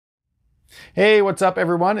Hey, what's up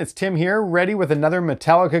everyone? It's Tim here, ready with another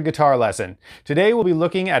Metallica guitar lesson. Today we'll be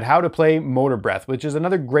looking at how to play Motorbreath, which is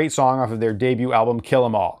another great song off of their debut album, Kill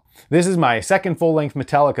 'Em All. This is my second full-length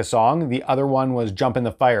Metallica song. The other one was Jump in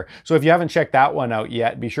the Fire. So if you haven't checked that one out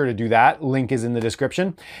yet, be sure to do that. Link is in the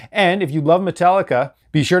description. And if you love Metallica,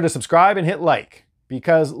 be sure to subscribe and hit like.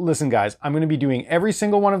 Because listen guys, I'm going to be doing every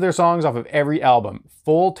single one of their songs off of every album.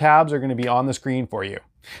 Full tabs are going to be on the screen for you.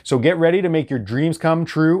 So get ready to make your dreams come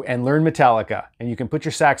true and learn Metallica. And you can put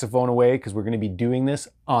your saxophone away because we're going to be doing this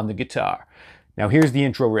on the guitar. Now here's the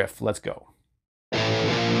intro riff. Let's go.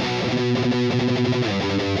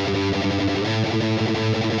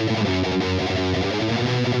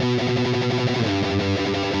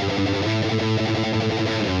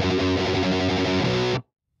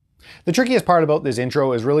 The trickiest part about this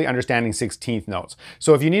intro is really understanding 16th notes.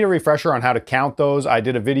 So if you need a refresher on how to count those, I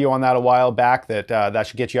did a video on that a while back that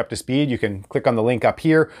should get you up to speed. You can click on the link up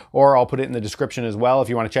here, or I'll put it in the description as well if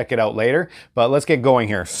you want to check it out later. But let's get going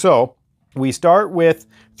here. So we start with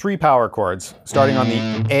 3 power chords. Starting on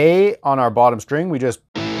the A on our bottom string, we just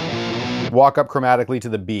walk up chromatically to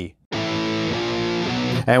the B.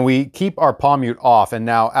 And we keep our palm mute off, and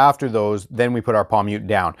now after those, then we put our palm mute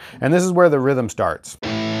down. And this is where the rhythm starts.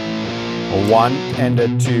 A 1 and a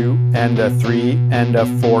 2 and a 3 and a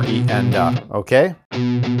 4 E and a, okay?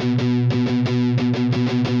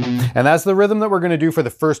 And that's the rhythm that we're going to do for the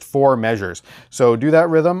first 4 measures. So do that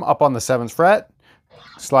rhythm up on the 7th fret,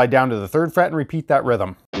 slide down to the 3rd fret and repeat that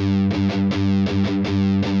rhythm.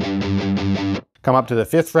 Come up to the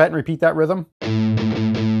 5th fret and repeat that rhythm.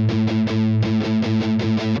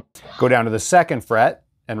 Go down to the 2nd fret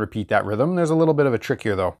and repeat that rhythm. There's a little bit of a trick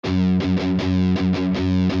here though.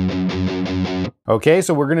 Okay,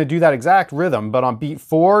 so we're going to do that exact rhythm, but on beat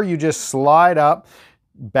 4, you just slide up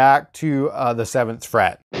back to the 7th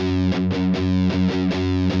fret.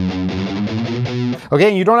 Okay,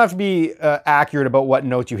 and you don't have to be accurate about what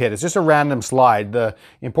note you hit. It's just a random slide. The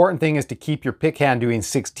important thing is to keep your pick hand doing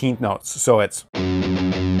 16th notes. So it's...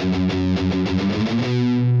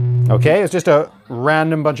 Okay, it's just a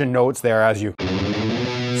random bunch of notes there as you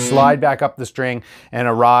slide back up the string and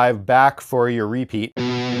arrive back for your repeat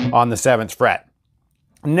on the 7th fret.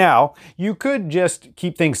 Now, you could just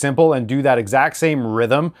keep things simple and do that exact same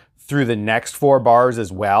rhythm through the next 4 bars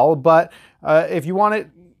as well, but if you want it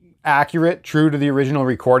accurate, true to the original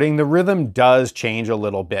recording, the rhythm does change a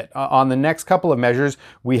little bit. On the next couple of measures,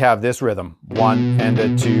 we have this rhythm. 1 and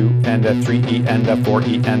a 2 and a 3 E and a 4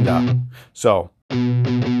 E and a. So,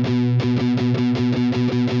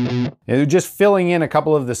 just filling in a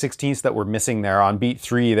couple of the 16ths that were missing there. On beat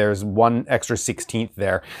 3, there's 1 extra 16th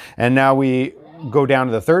there. And now we go down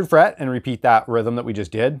to the 3rd fret and repeat that rhythm that we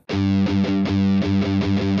just did.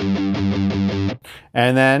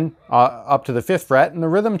 And then up to the 5th fret, and the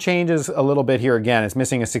rhythm changes a little bit here again. It's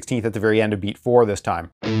missing a 16th at the very end of beat 4 this time.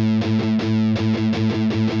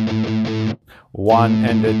 1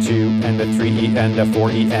 and a 2 and a 3 E and a 4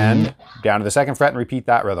 E and down to the 2nd fret and repeat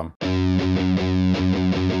that rhythm.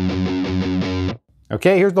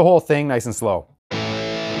 Okay, here's the whole thing nice and slow.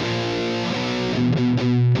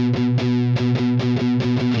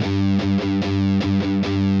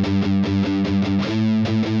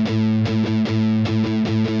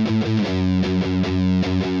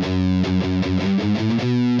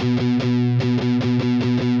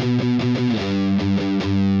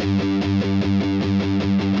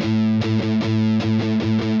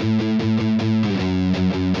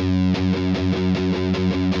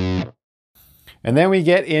 And then we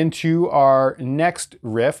get into our next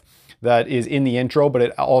riff that is in the intro, but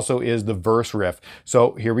it also is the verse riff.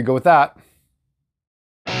 So here we go with that.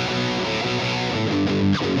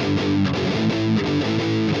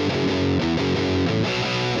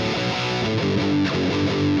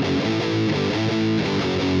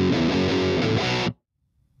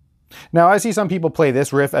 Now I see some people play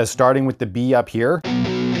this riff as starting with the B up here.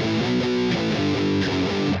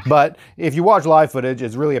 But if you watch live footage,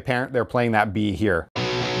 it's really apparent they're playing that B here.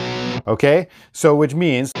 Okay, so which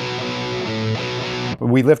means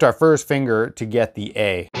we lift our first finger to get the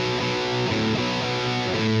A.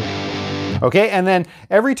 Okay, and then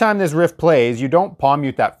every time this riff plays, you don't palm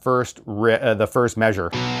mute that the first measure.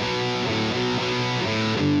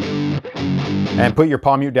 And put your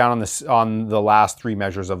palm mute down on the last 3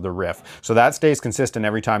 measures of the riff. So that stays consistent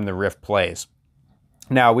every time the riff plays.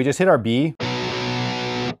 Now we just hit our B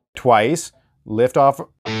twice, lift off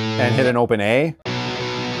and hit an open A,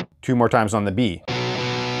 2 more times on the B.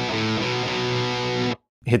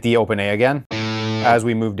 Hit the open A again as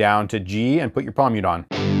we move down to G and put your palm mute on.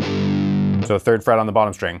 So 3rd fret on the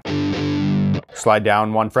bottom string. Slide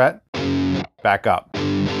down 1 fret, back up.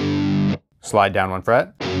 slide down 1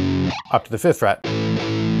 fret, up to the 5th fret,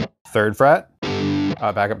 3rd fret,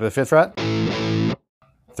 back up to the 5th fret,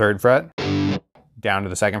 3rd fret, down to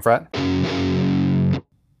the 2nd fret,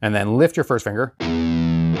 and then lift your 1st finger,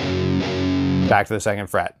 back to the 2nd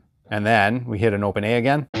fret. And then we hit an open A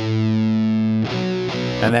again, and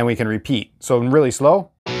then we can repeat. So really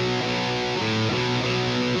slow.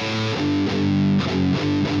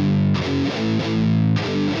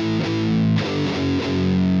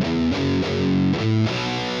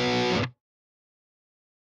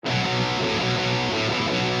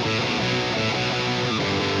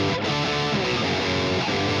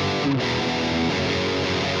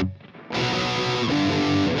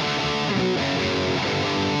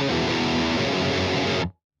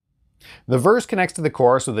 The verse connects to the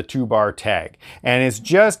chorus with a 2-bar tag, and it's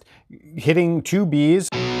just hitting 2 Bs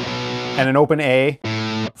and an open A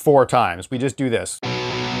 4 times. We just do this.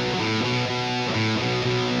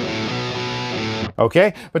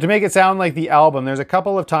 Okay, but to make it sound like the album, there's a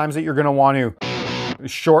couple of times that you're going to want to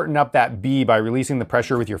shorten up that B by releasing the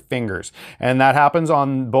pressure with your fingers. And that happens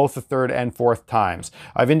on both the 3rd and 4th times.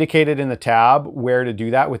 I've indicated in the tab where to do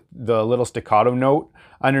that with the little staccato note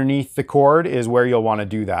underneath the chord is where you'll want to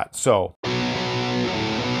do that. So.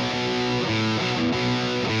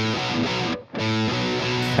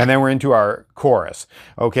 And then we're into our chorus.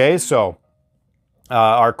 Okay, so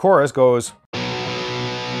our chorus goes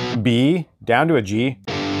B, down to a G,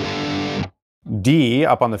 D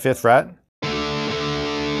up on the 5th fret.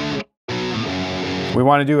 We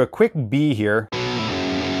want to do a quick B here,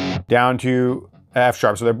 down to F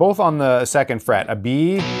sharp. So they're both on the 2nd fret. A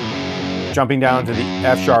B jumping down to the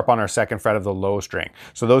F sharp on our 2nd fret of the low string.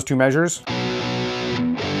 So those 2 measures.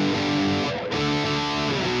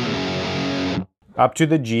 Up to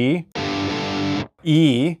the G,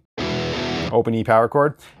 E, open E power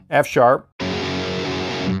chord, F sharp.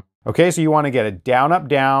 Okay, so you want to get a down, up,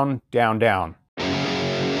 down, down, down.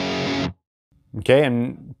 Okay,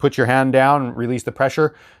 and put your hand down, release the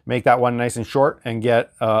pressure, make that one nice and short, and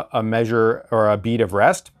get a measure or a beat of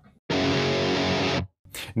rest.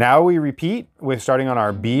 Now we repeat with starting on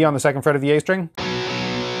our B on the 2nd fret of the A string,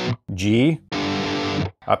 G,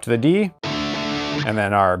 up to the D, and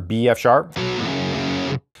then our B F sharp,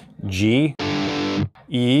 G,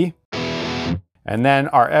 E, and then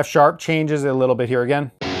our F sharp changes a little bit here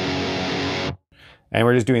again. And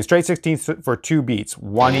we're just doing straight 16ths for 2 beats,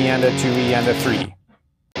 1 E and a 2 E and a 3.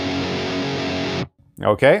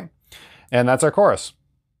 Okay, and that's our chorus.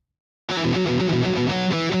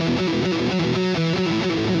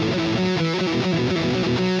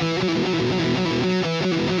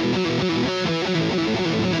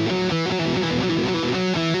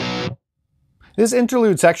 This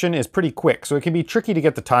interlude section is pretty quick, so it can be tricky to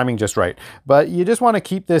get the timing just right. But you just want to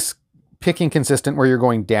keep this picking consistent where you're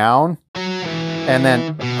going down and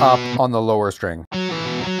then up on the lower string.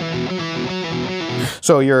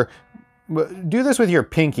 So do this with your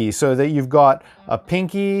pinky so that you've got a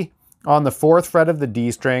pinky on the 4th fret of the D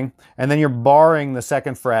string, and then you're barring the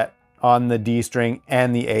 2nd fret on the D string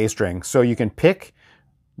and the A string. So you can pick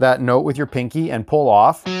that note with your pinky and pull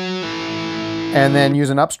off, and then use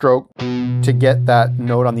an upstroke to get that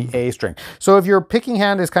note on the A string. So if your picking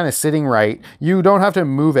hand is kind of sitting right, you don't have to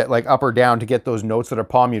move it like up or down to get those notes that are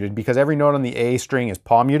palm muted, because every note on the A string is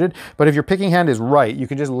palm muted. But if your picking hand is right, you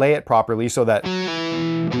can just lay it properly so that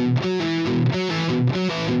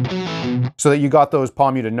you got those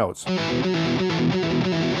palm muted notes.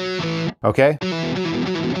 Okay?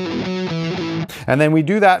 And then we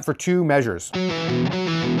do that for 2 measures.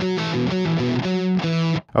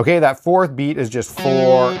 Okay, that 4th beat is just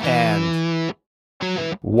 4 and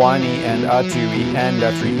 1 E and a 2 E and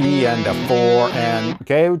a 3 E and a 4 and,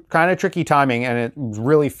 okay, kind of tricky timing, and it's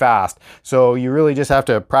really fast. So you really just have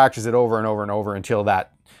to practice it over and over and over until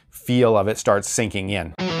that feel of it starts sinking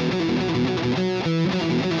in.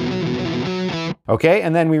 Okay,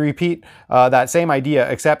 and then we repeat that same idea,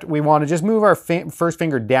 except we want to just move our 1st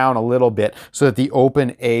finger down a little bit so that the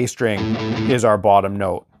open A string is our bottom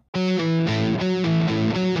note.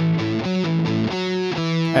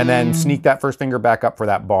 And then sneak that 1st finger back up for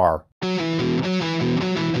that bar.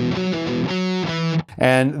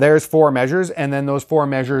 And there's 4 measures, and then those 4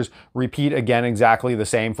 measures repeat again exactly the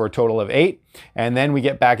same for a total of 8. And then we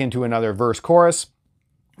get back into another verse chorus.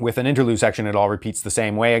 With an interlude section, it all repeats the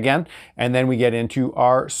same way again. And then we get into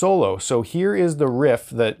our solo. So here is the riff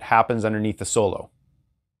that happens underneath the solo.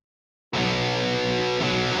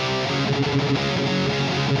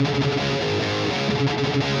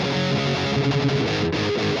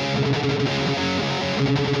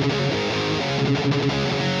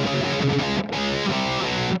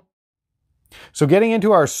 So getting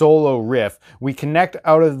into our solo riff, we connect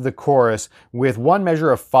out of the chorus with one measure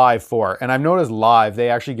of 5/4. And I've noticed live, they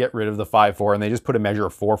actually get rid of the 5/4 and they just put a measure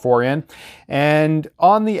of 4/4 in. And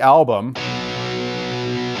on the album,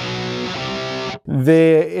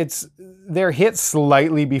 they're hit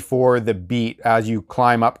slightly before the beat as you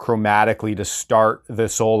climb up chromatically to start the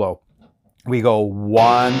solo. We go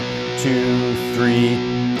 1, 2, 3,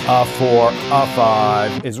 a 4, a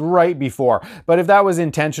 5 is right before. But if that was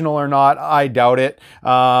intentional or not, I doubt it.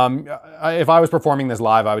 If I was performing this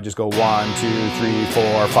live, I would just go 1, 2, 3,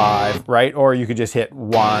 4, 5, right? Or you could just hit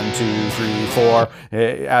 1, 2, 3, 4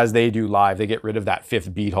 as they do live. They get rid of that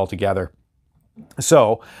 5th beat altogether.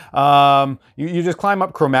 So you just climb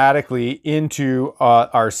up chromatically into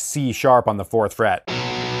our C sharp on the 4th fret.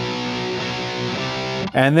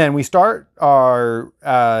 And then we start our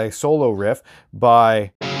solo riff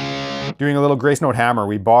by doing a little grace note hammer.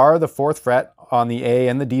 We bar the 4th fret on the A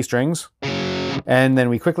and the D strings, and then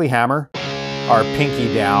we quickly hammer our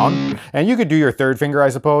pinky down. And you could do your 3rd finger, I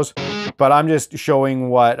suppose, but I'm just showing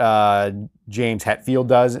what James Hetfield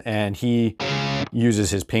does, and he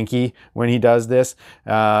uses his pinky when he does this.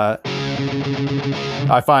 I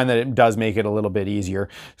find that it does make it a little bit easier.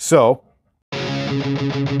 So,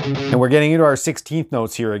 and we're getting into our 16th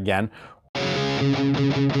notes here again.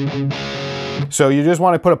 So you just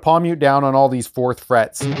want to put a palm mute down on all these 4th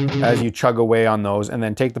frets as you chug away on those, and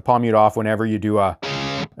then take the palm mute off whenever you do a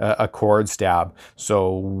chord stab.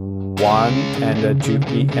 So 1 and a 2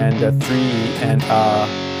 E and a 3 and a.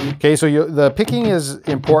 Okay, so the picking is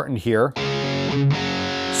important here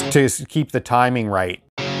to keep the timing right.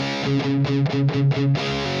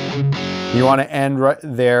 You want to end right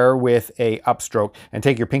there with a upstroke and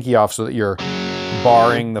take your pinky off so that you're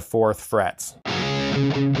barring the 4th frets.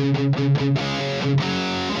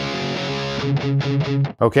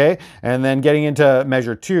 Okay, and then getting into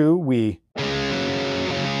measure 2, we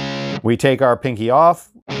take our pinky off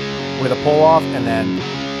with a pull off and then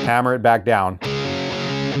hammer it back down.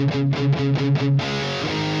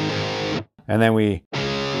 And then we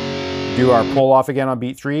do our pull off again on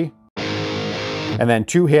beat 3. And then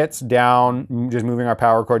 2 hits down, just moving our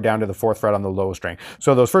power chord down to the 4th fret on the low string.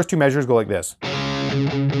 So those first 2 measures go like this.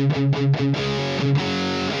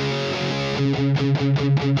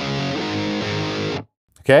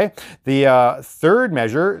 Okay, the 3rd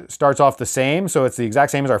measure starts off the same, so it's the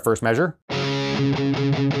exact same as our 1st measure.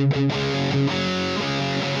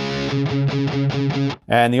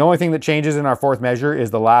 And the only thing that changes in our 4th measure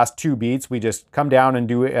is the last 2 beats. We just come down and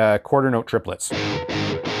do quarter note triplets.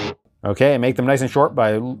 Okay, and make them nice and short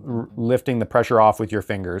by lifting the pressure off with your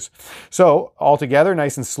fingers. So all together,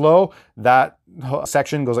 nice and slow, that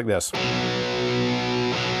section goes like this.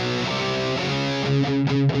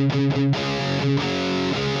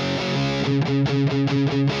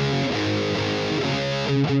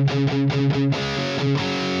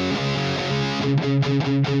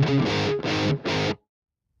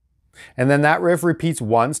 And then that riff repeats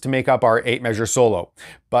once to make up our 8 measure solo.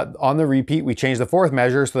 But on the repeat, we change the 4th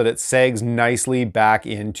measure so that it segs nicely back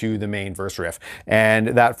into the main verse riff. And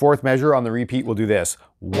that 4th measure on the repeat will do this.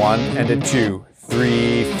 1 and a 2,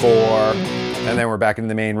 3, 4, and then we're back into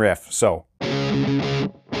the main riff. So.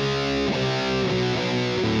 And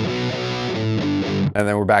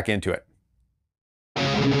then we're back into it.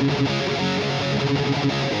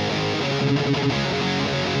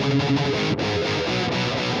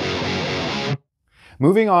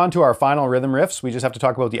 Moving on to our final rhythm riffs, we just have to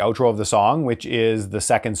talk about the outro of the song, which is the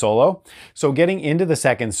 2nd solo. So getting into the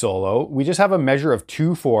 2nd solo, we just have a measure of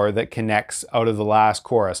 2/4 that connects out of the last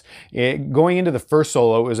chorus. Going into the 1st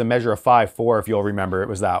solo, it was a measure of 5/4, if you'll remember. It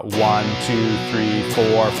was that 1, 2, 3,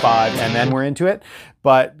 4, 5, and then we're into it.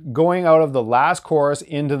 But going out of the last chorus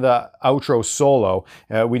into the outro solo,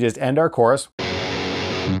 we just end our chorus.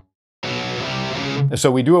 So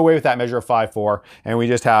we do away with that measure of 5/4, and we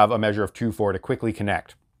just have a measure of 2/4 to quickly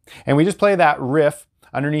connect. And we just play that riff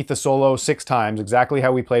underneath the solo 6 times, exactly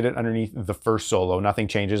how we played it underneath the 1st solo. Nothing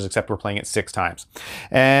changes except we're playing it 6 times.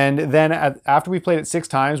 And then after we played it 6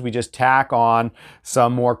 times, we just tack on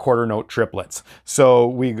some more quarter note triplets. So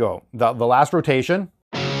we go, the last rotation.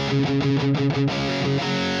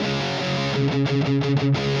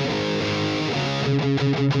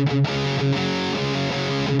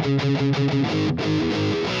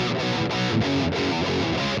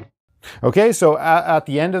 Okay, so at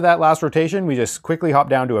the end of that last rotation, we just quickly hop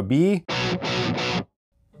down to a B,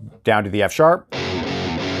 down to the F sharp,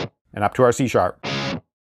 and up to our C sharp.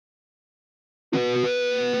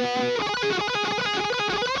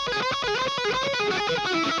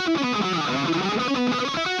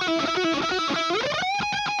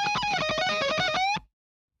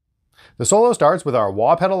 The solo starts with our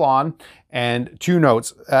wah pedal on and 2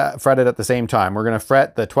 notes fretted at the same time. We're going to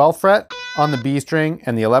fret the 12th fret on the B string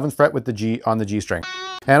and the 11th fret with the G on the G string.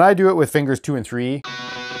 And I do it with fingers 2 and 3,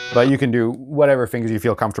 but you can do whatever fingers you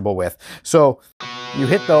feel comfortable with. So you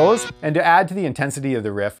hit those, and to add to the intensity of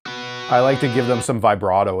the riff, I like to give them some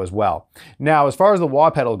vibrato as well. Now, as far as the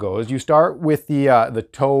wah pedal goes, you start with the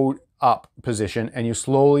toe up position and you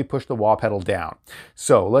slowly push the wah pedal down.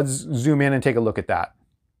 So let's zoom in and take a look at that.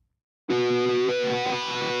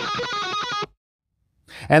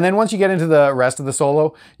 And then once you get into the rest of the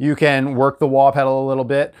solo, you can work the wah pedal a little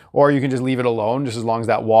bit, or you can just leave it alone, just as long as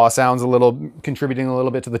that wah sounds contributing a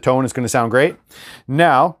little bit to the tone, it's going to sound great.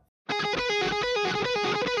 Now,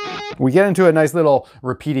 we get into a nice little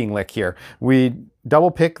repeating lick here. We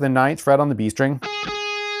double pick the 9th fret on the B string,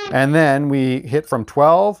 and then we hit from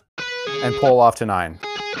 12 and pull off to 9.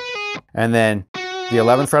 And then the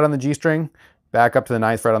 11th fret on the G string, back up to the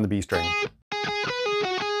 9th fret on the B string.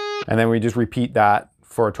 And then we just repeat that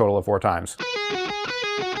for a total of 4 times.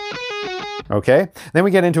 Okay, then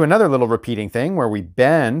we get into another little repeating thing where we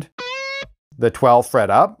bend the 12th fret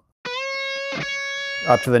up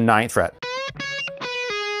to the 9th fret.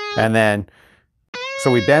 And then,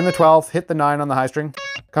 so we bend the 12th, hit the 9 on the high string,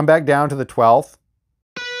 come back down to the 12th,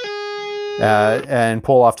 and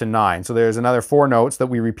pull off to 9. So there's another 4 notes that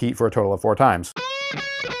we repeat for a total of 4 times.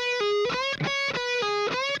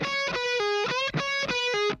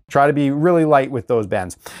 Try to be really light with those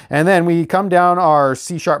bends. And then we come down our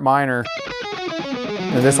C sharp minor.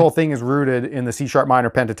 And this whole thing is rooted in the C sharp minor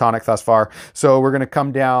pentatonic thus far. So we're going to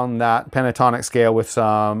come down that pentatonic scale with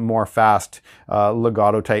some more fast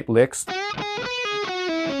legato type licks.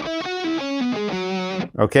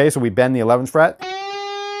 Okay, so we bend the 11th fret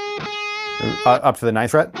up to the 9th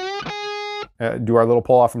fret. Do our little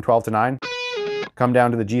pull off from 12 to 9. Come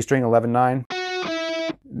down to the G string, 11, 9.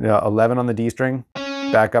 11 on the D string.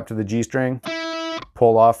 Back up to the G string,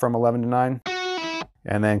 pull off from 11 to 9,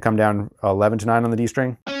 and then come down 11 to 9 on the D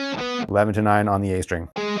string, 11 to 9 on the A string.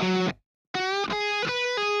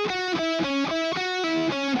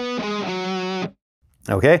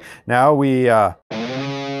 Okay, now we,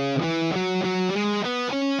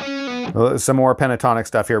 some more pentatonic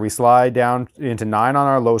stuff here. We slide down into 9 on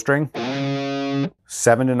our low string,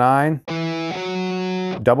 7 to 9,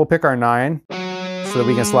 double pick our 9 so that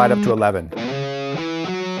we can slide up to 11.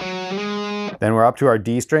 Then we're up to our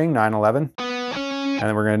D string, 9, 11. And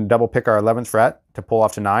then we're going to double pick our 11th fret to pull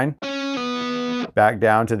off to 9. Back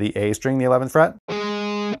down to the A string, the 11th fret.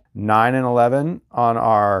 9 and 11 on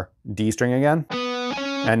our D string again.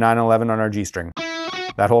 And 9 and 11 on our G string.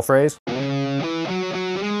 That whole phrase.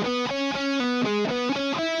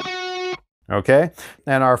 Okay,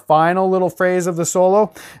 and our final little phrase of the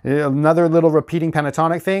solo, another little repeating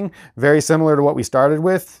pentatonic thing, very similar to what we started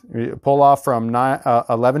with. We pull off from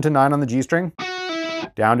 11 to 9 on the G string,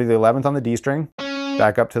 down to the 11th on the D string,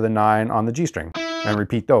 back up to the 9 on the G string, and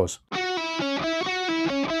repeat those.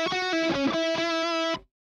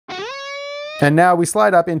 And now we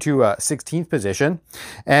slide up into a 16th position,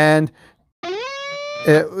 and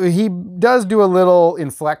he does do a little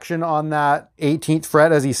inflection on that 18th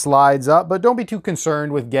fret as he slides up, but don't be too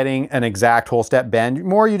concerned with getting an exact whole step bend.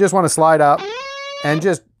 More, you just want to slide up and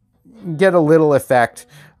just get a little effect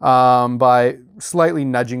by slightly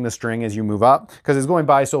nudging the string as you move up, because it's going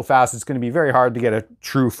by so fast it's going to be very hard to get a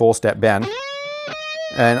true full step bend.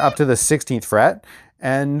 And up to the 16th fret,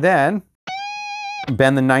 and then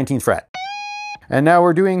bend the 19th fret. And now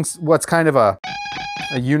we're doing what's kind of a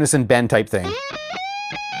unison bend type thing.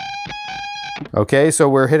 Okay, so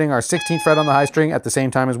we're hitting our 16th fret on the high string at the same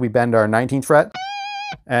time as we bend our 19th fret.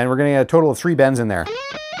 And we're going to get a total of 3 bends in there.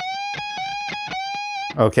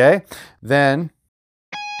 Okay, then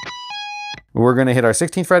we're going to hit our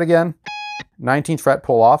 16th fret again, 19th fret,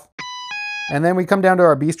 pull off. And then we come down to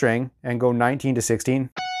our B string and go 19 to 16.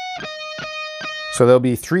 So there'll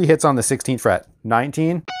be 3 hits on the 16th fret,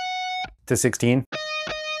 19 to 16.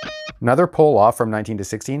 Another pull off from 19 to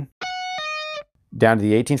 16. Down to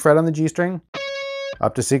the 18th fret on the G string,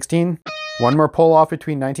 up to 16, one more pull off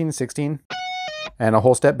between 19 and 16, and a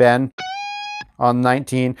whole step bend on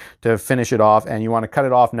 19 to finish it off, and you want to cut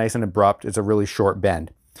it off nice and abrupt. It's a really short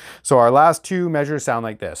bend. So our last 2 measures sound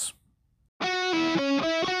like this.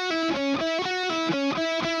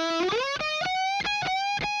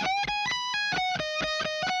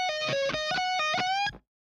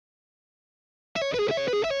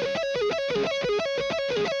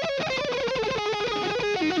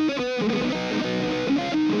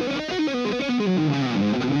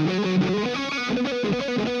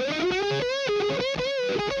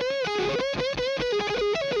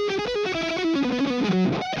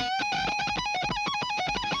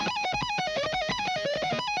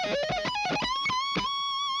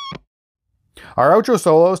 Our outro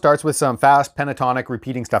solo starts with some fast pentatonic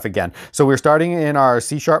repeating stuff again. So we're starting in our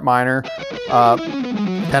C sharp minor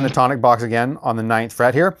pentatonic box again on the 9th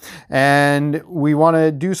fret here. And we want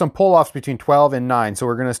to do some pull-offs between 12 and 9. So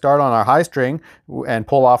we're going to start on our high string and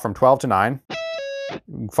pull off from 12 to 9,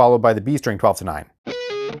 followed by the B string 12 to 9.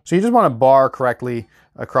 So you just want to bar correctly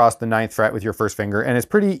across the 9th fret with your first finger, and it's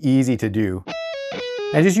pretty easy to do.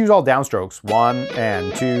 And just use all downstrokes, 1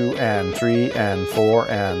 and 2 and 3 and 4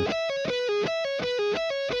 and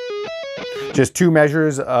just 2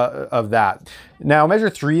 measures of that. Now measure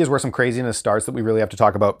 3 is where some craziness starts that we really have to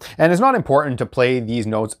talk about. And it's not important to play these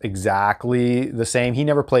notes exactly the same. He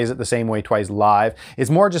never plays it the same way twice live. It's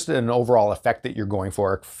more just an overall effect that you're going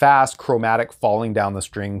for. A fast, chromatic, falling down the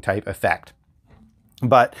string type effect.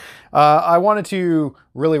 But I wanted to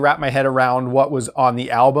really wrap my head around what was on the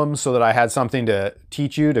album so that I had something to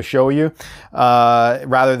teach you, to show you,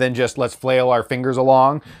 rather than just let's flail our fingers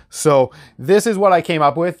along. So this is what I came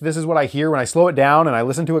up with. This is what I hear when I slow it down, and I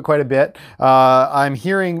listen to it quite a bit. I'm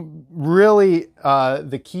hearing really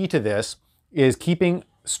the key to this is keeping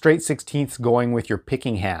straight 16ths going with your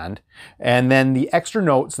picking hand. And then the extra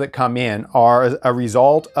notes that come in are a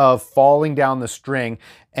result of falling down the string,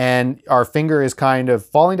 and our finger is kind of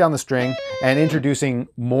falling down the string and introducing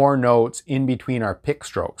more notes in between our pick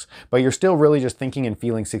strokes. But you're still really just thinking and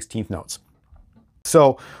feeling 16th notes.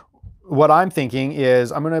 So what I'm thinking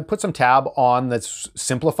is I'm going to put some tab on that's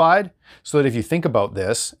simplified so that if you think about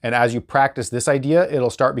this and as you practice this idea, it'll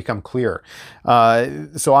start become clear.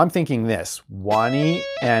 So I'm thinking this: 1E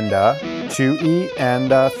and a, 2E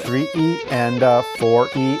and a, 3E and a,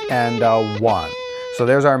 4E and a 1. So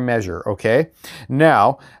there's our measure, okay?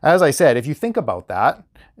 Now, as I said, if you think about that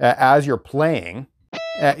as you're playing,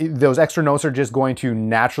 those extra notes are just going to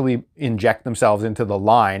naturally inject themselves into the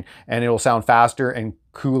line, and it'll sound faster and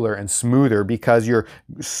cooler and smoother because you're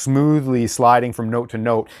smoothly sliding from note to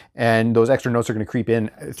note, and those extra notes are going to creep in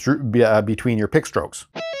through between your pick strokes.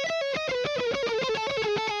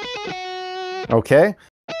 Okay?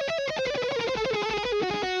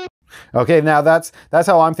 Okay, now that's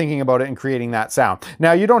how I'm thinking about it and creating that sound.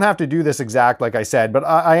 Now you don't have to do this exact like I said, but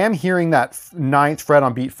I am hearing that 9th fret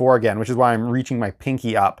on beat 4 again, which is why I'm reaching my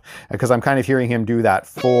pinky up, because I'm kind of hearing him do that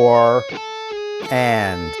 4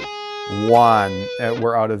 and 1.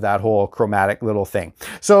 We're out of that whole chromatic little thing.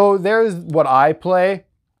 So there's what I play,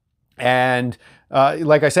 and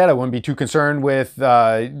like I said, I wouldn't be too concerned with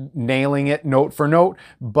nailing it note for note,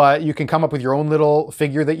 but you can come up with your own little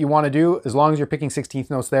figure that you want to do. As long as you're picking 16th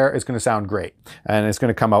notes there, it's going to sound great and it's going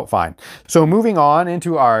to come out fine. So moving on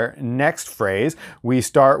into our next phrase, we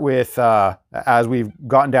start with, as we've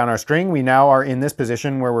gotten down our string, we now are in this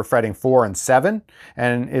position where we're fretting 4 and 7.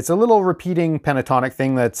 And it's a little repeating pentatonic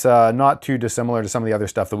thing that's not too dissimilar to some of the other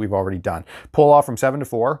stuff that we've already done. Pull off from 7 to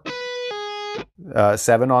 4,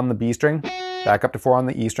 7 on the B string, back up to 4 on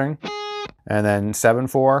the E string, and then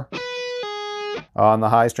 7-4 on the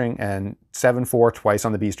high string, and 7-4 twice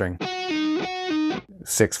on the B string,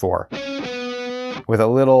 6-4 with a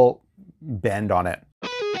little bend on it.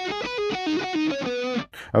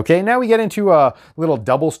 Okay, now we get into a little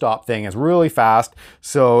double stop thing. It's really fast,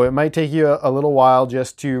 so it might take you a little while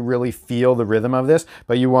just to really feel the rhythm of this,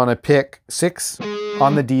 but you want to pick 6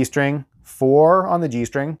 on the D string, 4 on the G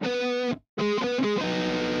string,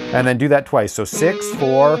 and then do that twice. So 6,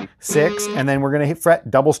 4, 6, and then we're going to hit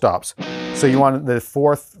fret double stops. So you want the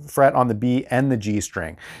 4th fret on the B and the G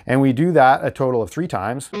string. And we do that a total of 3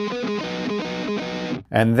 times.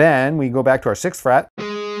 And then we go back to our 6th fret,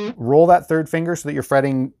 roll that 3rd finger so that you're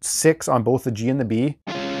fretting 6 on both the G and the B,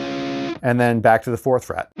 and then back to the 4th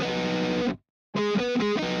fret.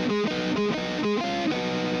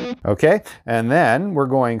 Okay, and then we're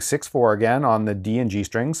going 6-4 again on the D and G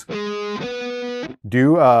strings.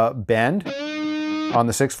 Do a bend on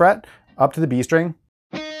the 6th fret, up to the B string,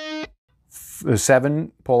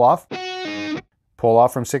 7 pull off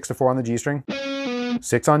from 6 to 4 on the G string,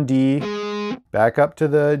 6 on D, back up to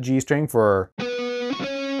the G string for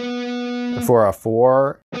a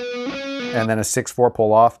 4, and then a 6-4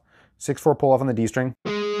 pull off, 6-4 pull off on the D string,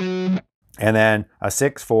 and then a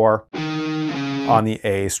 6-4 on the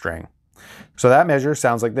A string. So that measure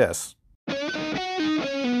sounds like this.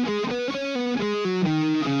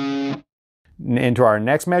 Into our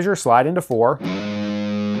next measure, slide into 4,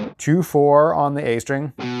 2-4 on the A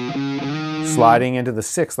string, sliding into the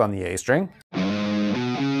 6th on the A string.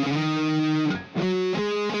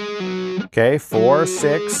 Okay, 4,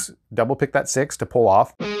 6, double pick that 6 to pull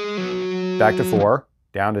off, back to 4,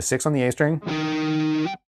 down to 6 on the A string,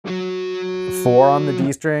 4 on the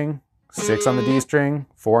D string, 6 on the D string,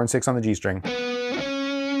 4 and 6 on the G string.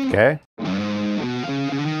 Okay.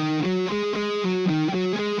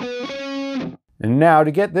 And now to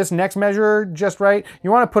get this next measure just right, you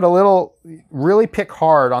want to put a little, really pick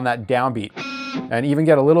hard on that downbeat and even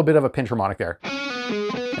get a little bit of a pinch harmonic there.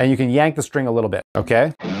 And you can yank the string a little bit,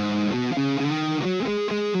 okay?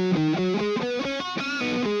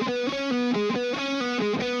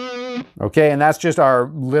 Okay, and that's just our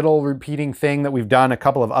little repeating thing that we've done a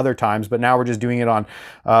couple of other times, but now we're just doing it on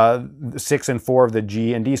 6 and 4 of the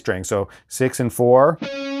G and D string. So 6 and 4,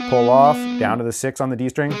 pull off, down to the 6 on the D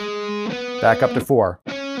string, back up to 4.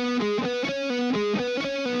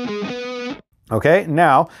 Okay,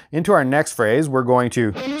 now into our next phrase, we're going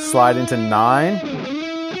to slide into 9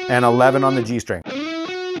 and 11 on the G string.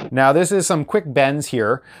 Now this is some quick bends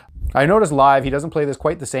here. I noticed live he doesn't play this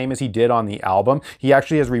quite the same as he did on the album. He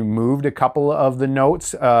actually has removed a couple of the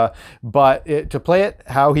notes, but to play it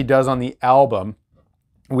how he does on the album,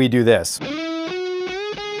 we do this.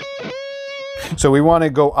 So we want to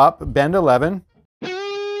go up, bend 11,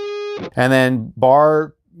 and then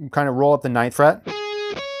bar, kind of roll up the 9th fret,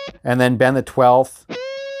 and then bend the 12th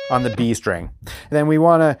on the B string. And then we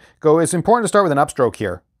want to go, it's important to start with an upstroke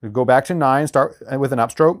here. Go back to 9, start with an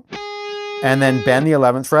upstroke, and then bend the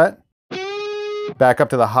 11th fret, back up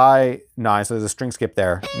to the high 9, so there's a string skip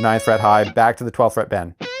there, 9th fret high, back to the 12th fret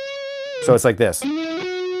bend. So it's like this. And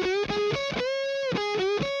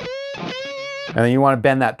then you want to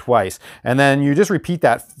bend that twice. And then you just repeat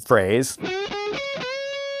that phrase,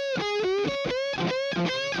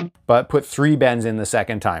 but put 3 bends in the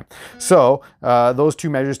second time. So those two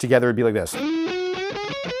measures together would be like this.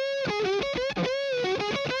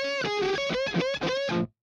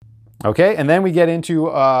 Okay, and then we get into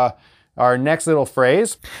our next little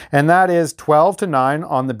phrase, and that is 12 to 9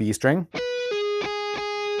 on the B string,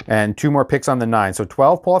 and 2 more picks on the 9. So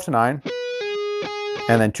 12, pull off to 9,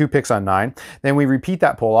 and then 2 picks on 9. Then we repeat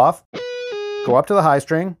that pull off, go up to the high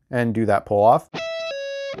string and do that pull off,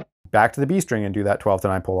 back to the B string and do that 12 to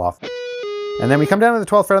 9 pull off. And then we come down to the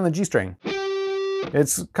 12th fret on the G string.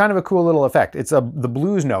 It's kind of a cool little effect. It's the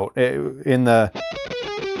blues note in the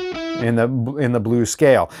blues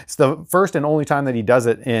scale. It's the first and only time that he does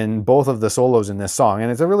it in both of the solos in this song,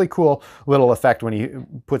 and it's a really cool little effect when he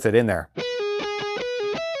puts it in there.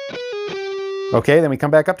 Okay, then we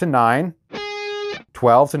come back up to 9,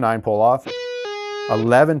 12 to 9 pull off,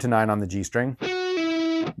 11 to 9 on the G string,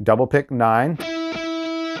 double pick 9,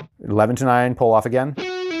 11 to 9 pull off again,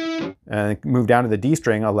 and move down to the D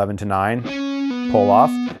string, 11 to 9 pull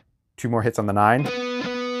off, 2 more hits on the 9,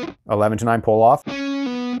 11 to 9 pull off,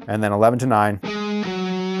 and then 11 to 9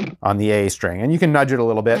 on the A string. And you can nudge it a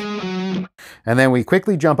little bit. And then we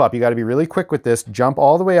quickly jump up. You got to be really quick with this. Jump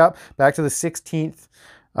all the way up, back to the 16th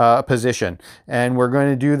position. And we're going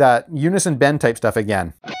to do that unison bend type stuff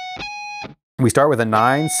again. We start with a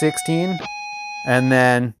 9, 16, and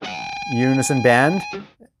then unison bend,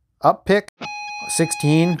 up pick,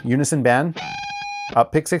 16, unison bend,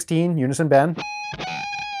 up pick 16, unison bend.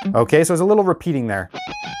 Okay, so there's a little repeating there.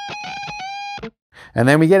 And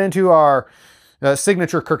then we get into our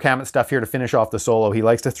signature Kirk Hammett stuff here to finish off the solo. He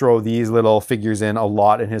likes to throw these little figures in a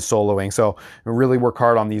lot in his soloing. So really work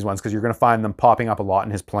hard on these ones because you're going to find them popping up a lot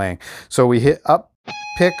in his playing. So we hit up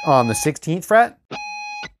pick on the 16th fret,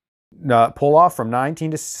 pull off from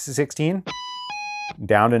 19 to 16,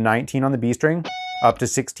 down to 19 on the B string, up to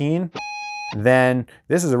 16. Then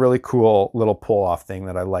this is a really cool little pull off thing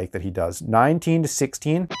that I like that he does. 19 to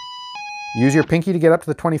 16, use your pinky to get up to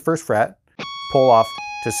the 21st fret, pull off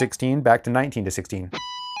to 16, back to 19 to 16.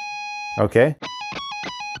 Okay.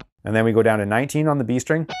 And then we go down to 19 on the B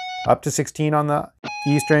string, up to 16 on the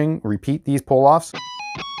E string, repeat these pull offs.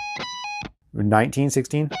 19,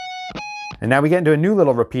 16. And now we get into a new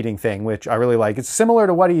little repeating thing, which I really like. It's similar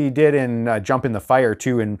to what he did in Jump in the Fire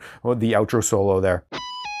too, in the outro solo there.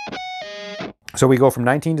 So we go from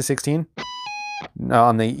 19 to 16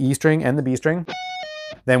 on the E string and the B string.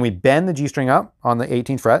 Then we bend the G string up on the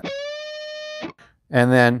 18th fret. And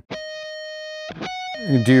then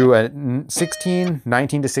do a 16,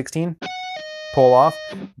 19 to 16, pull off,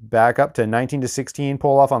 back up to 19 to 16,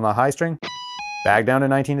 pull off on the high string, back down to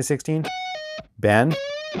 19 to 16, bend.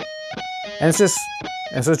 And so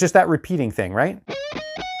it's just that repeating thing, right?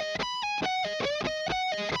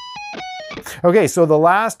 Okay, so the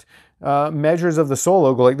last measures of the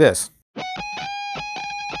solo go like this.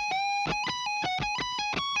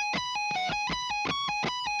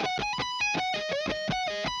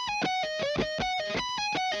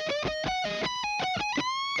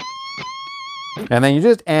 And then you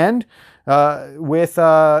just end with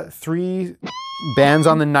 3 bends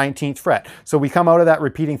on the 19th fret. So we come out of that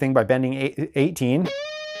repeating thing by bending 18,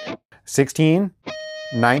 16,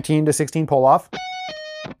 19 to 16 pull off,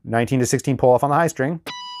 19 to 16 pull off on the high string,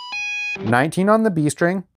 19 on the B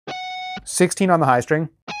string, 16 on the high string,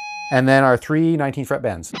 and then our 3 19th fret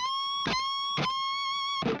bends.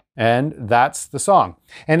 And that's the song.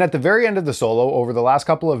 And at the very end of the solo, over the last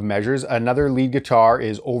couple of measures, another lead guitar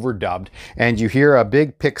is overdubbed, and you hear a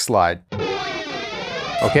big pick slide.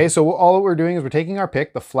 Okay, so all we're doing is we're taking our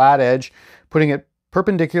pick, the flat edge, putting it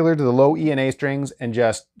perpendicular to the low E and A strings, and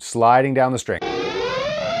just sliding down the string.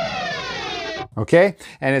 Okay,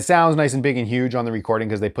 and it sounds nice and big and huge on the recording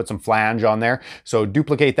because they put some flange on there. So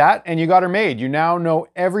duplicate that and you got her made. You now know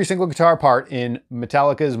every single guitar part in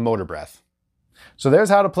Metallica's Motorbreath. So there's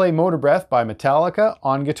how to play Motorbreath by Metallica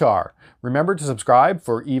on guitar. Remember to subscribe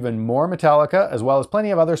for even more Metallica, as well as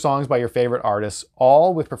plenty of other songs by your favorite artists,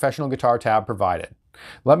 all with professional guitar tab provided.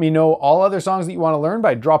 Let me know all other songs that you want to learn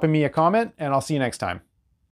by dropping me a comment, and I'll see you next time.